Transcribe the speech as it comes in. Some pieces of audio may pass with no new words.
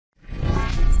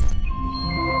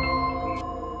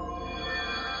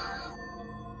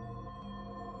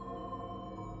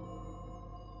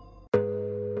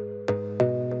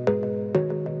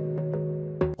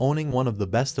owning one of the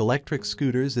best electric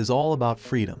scooters is all about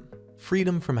freedom.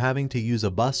 Freedom from having to use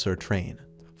a bus or train.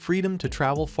 Freedom to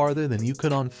travel farther than you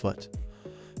could on foot.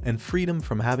 And freedom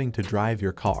from having to drive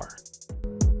your car.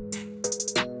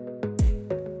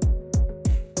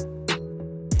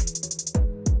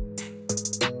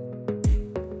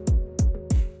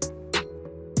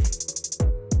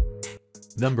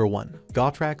 Number 1.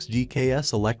 Gotrax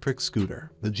GKS Electric Scooter.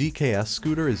 The GKS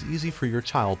scooter is easy for your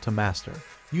child to master.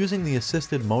 Using the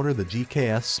assisted motor, the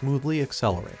GKS smoothly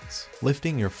accelerates,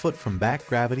 lifting your foot from back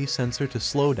gravity sensor to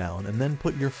slow down and then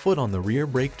put your foot on the rear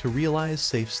brake to realize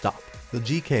safe stop. The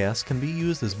GKS can be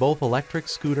used as both electric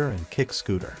scooter and kick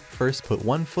scooter. First, put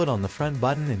one foot on the front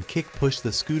button and kick push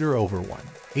the scooter over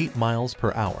 8 miles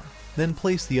per hour. Then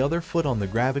place the other foot on the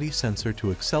gravity sensor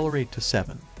to accelerate to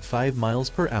 5 miles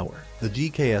per hour. The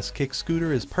GKS kick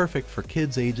scooter is perfect for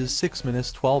kids ages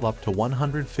 6-12 up to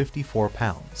 154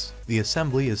 pounds. The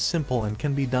assembly is simple and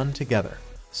can be done together.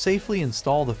 Safely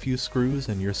install the few screws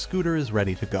and your scooter is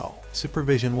ready to go.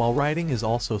 Supervision while riding is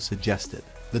also suggested.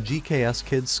 The GKS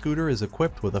Kids scooter is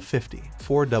equipped with a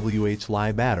 54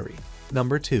 Wh battery.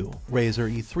 Number 2. Razor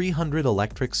E300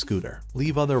 Electric Scooter.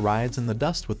 Leave other rides in the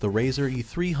dust with the Razor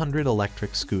E300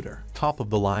 Electric Scooter. Top of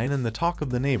the line and the talk of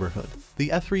the neighborhood. The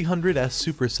E300's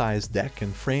supersized deck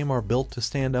and frame are built to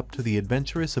stand up to the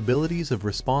adventurous abilities of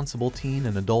responsible teen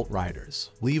and adult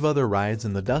riders. Leave other rides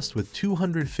in the dust with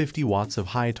 250 watts of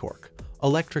high torque.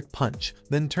 Electric punch,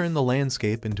 then turn the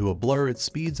landscape into a blur at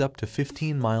speeds up to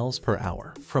 15 miles per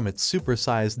hour. From its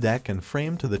supersized deck and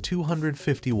frame to the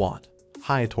 250-watt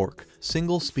high torque,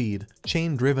 single-speed,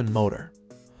 chain-driven motor.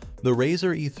 The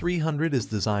Razor E300 is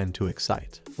designed to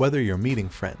excite. Whether you're meeting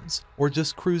friends or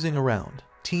just cruising around,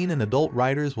 teen and adult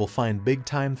riders will find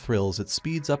big-time thrills at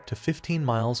speeds up to 15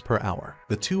 miles per hour.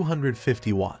 The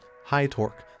 250-watt high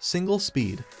torque,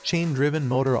 single-speed, chain-driven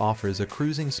motor offers a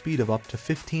cruising speed of up to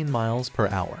 15 miles per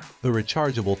hour. The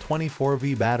rechargeable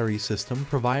 24V battery system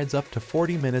provides up to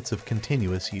 40 minutes of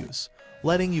continuous use,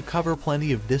 letting you cover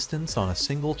plenty of distance on a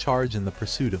single charge in the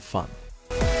pursuit of fun.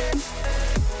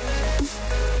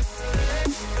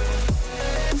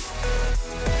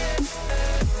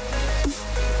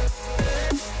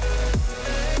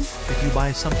 If you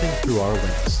buy something through our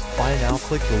links, buy now,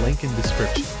 click the link in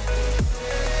description.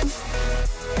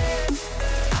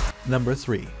 Number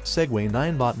 3. Segway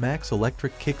 9Bot Max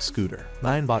Electric Kick Scooter.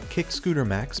 9Bot Kick Scooter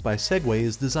Max by Segway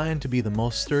is designed to be the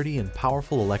most sturdy and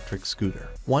powerful electric scooter.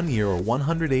 1 year or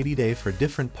 180 day for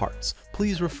different parts.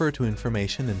 Please refer to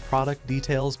information and product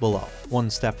details below.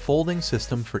 One-step folding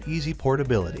system for easy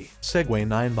portability. Segway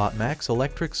 9Bot Max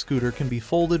electric scooter can be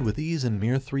folded with ease in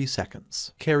mere 3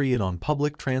 seconds. Carry it on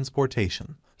public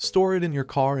transportation. Store it in your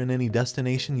car in any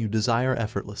destination you desire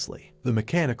effortlessly. The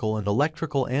mechanical and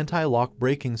electrical anti-lock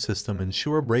braking system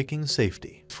ensure braking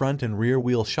safety. Front and rear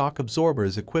wheel shock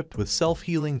absorbers equipped with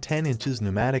self-healing 10 inches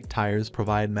pneumatic tires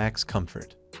provide max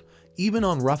comfort, even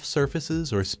on rough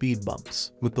surfaces or speed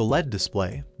bumps. With the LED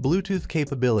display, Bluetooth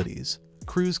capabilities,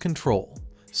 cruise control,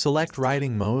 select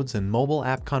riding modes and mobile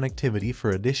app connectivity for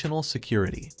additional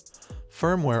security,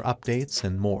 firmware updates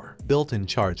and more. Built-in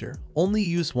charger. Only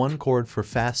use one cord for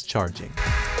fast charging.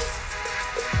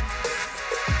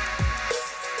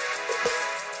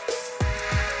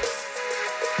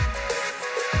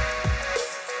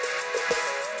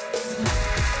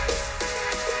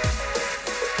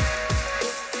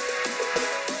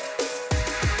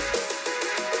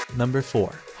 Number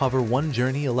 4. Hover One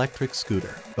Journey Electric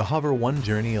Scooter. The Hover One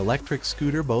Journey Electric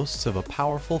Scooter boasts of a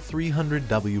powerful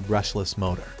 300W brushless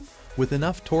motor, with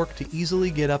enough torque to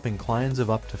easily get up inclines of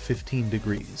up to 15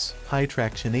 degrees. High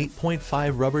traction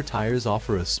 8.5 rubber tires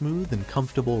offer a smooth and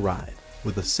comfortable ride,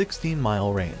 with a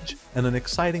 16-mile range and an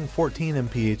exciting 14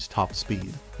 mph top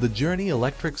speed. The Journey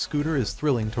electric scooter is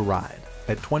thrilling to ride.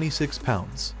 At 26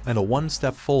 pounds and a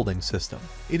one-step folding system,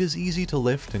 it is easy to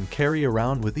lift and carry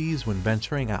around with ease when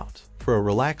venturing out. For a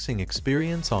relaxing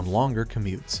experience on longer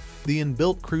commutes, the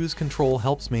inbuilt cruise control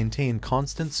helps maintain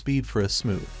constant speed for a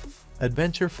smooth,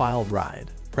 adventure-filled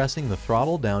ride. Pressing the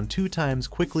throttle down 2 times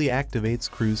quickly activates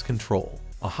cruise control.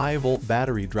 A high-volt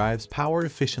battery drives power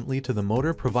efficiently to the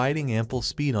motor, providing ample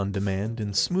speed on demand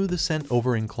and smooth ascent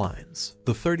over inclines.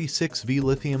 The 36V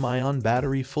lithium-ion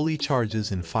battery fully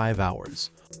charges in 5 hours.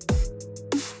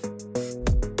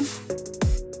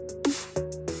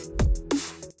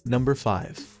 Number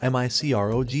 5.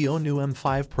 MICROGO New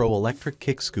M5 Pro Electric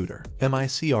Kick Scooter.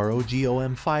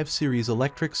 MICROGO M5 Series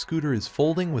electric scooter is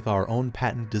folding with our own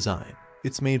patent design.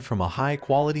 It's made from a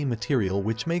high-quality material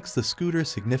which makes the scooter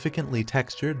significantly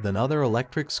textured than other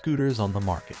electric scooters on the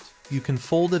market. You can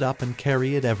fold it up and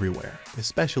carry it everywhere.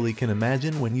 Especially can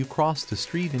imagine when you cross the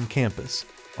street in campus,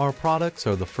 Our products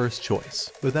are the first choice.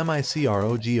 With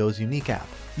MICROGO's unique app,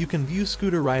 you can view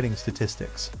scooter riding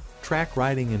statistics, track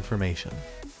riding information,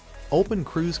 open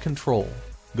cruise control,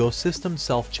 go system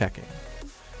self-checking,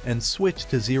 and switch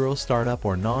to zero startup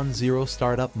or non-zero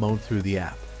startup mode through the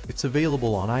app. It's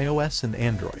available on iOS and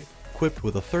Android, equipped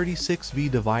with a 36V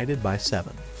divided by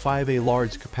 7, 5A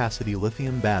large capacity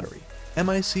lithium battery.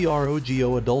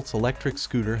 MICROGO Adults Electric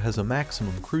Scooter has a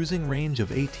maximum cruising range of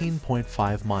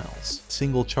 18.5 miles.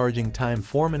 Single charging time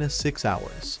 4 minutes 6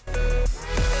 hours.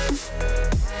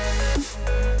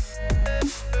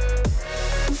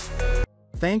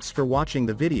 Thanks for watching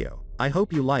the video. I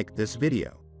hope you liked this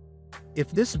video.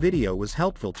 If this video was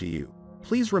helpful to you,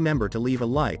 please remember to leave a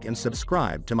like and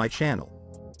subscribe to my channel.